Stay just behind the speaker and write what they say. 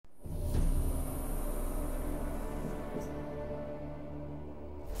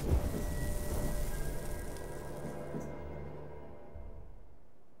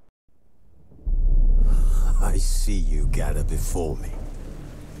see you gather before me.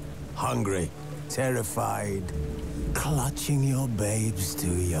 Hungry, terrified, clutching your babes to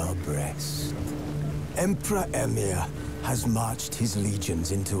your breast. Emperor Emhyr has marched his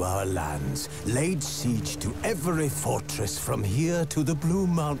legions into our lands, laid siege to every fortress from here to the Blue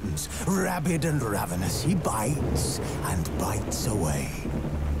Mountains. Rabid and ravenous, he bites and bites away.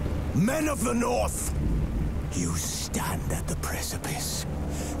 Men of the North, you stand at the precipice.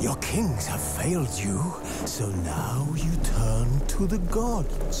 Your kings have failed you, so now you turn to the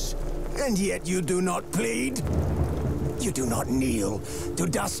gods. And yet you do not plead. You do not kneel to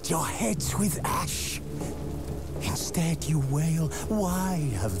dust your heads with ash. Instead you wail,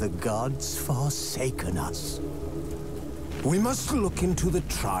 why have the gods forsaken us? We must look into the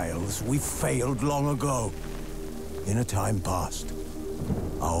trials we failed long ago. In a time past,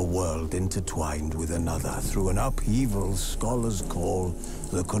 our world intertwined with another through an upheaval scholars call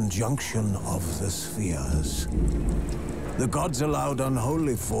the conjunction of the spheres. The gods allowed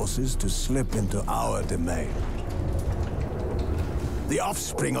unholy forces to slip into our domain. The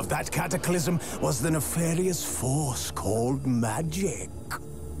offspring of that cataclysm was the nefarious force called magic.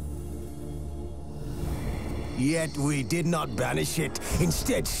 Yet we did not banish it,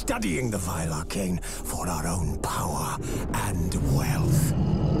 instead studying the vile arcane for our own power and wealth.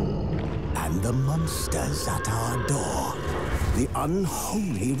 And the monsters at our door, the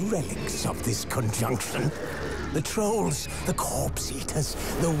unholy relics of this conjunction. The trolls, the corpse-eaters,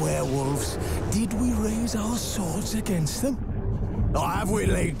 the werewolves. Did we raise our swords against them? Or have we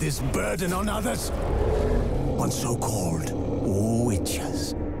laid this burden on others? On so-called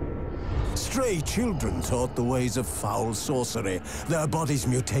witches. Stray children taught the ways of foul sorcery, their bodies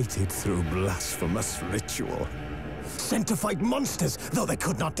mutated through blasphemous ritual. Sent to fight monsters, though they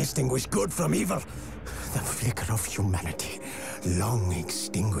could not distinguish good from evil. The flicker of humanity, long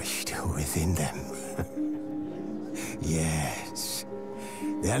extinguished within them. Yes,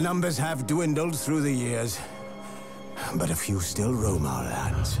 their numbers have dwindled through the years, but a few still roam our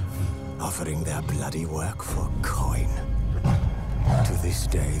lands, offering their bloody work for coin. To this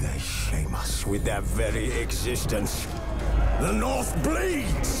day, they shame us with their very existence. The North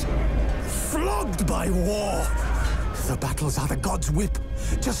bleeds, flogged by war. The battles are the gods' whip,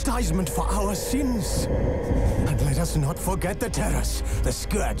 chastisement for our sins. And let us not forget the terrors, the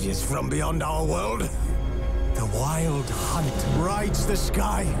scourges from beyond our world. The wild hunt rides the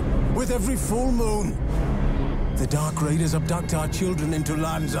sky with every full moon. The Dark Raiders abduct our children into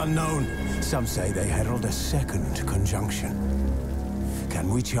lands unknown. Some say they herald a second conjunction. Can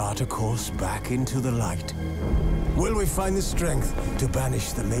we chart a course back into the light? Will we find the strength to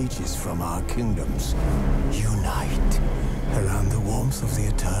banish the mages from our kingdoms? Unite around the warmth of the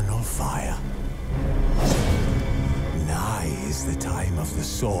eternal fire. Nigh is the time of the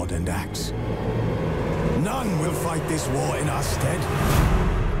sword and axe. None will fight this war in our stead.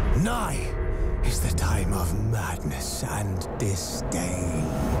 Nigh is the time of madness and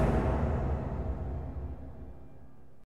disdain.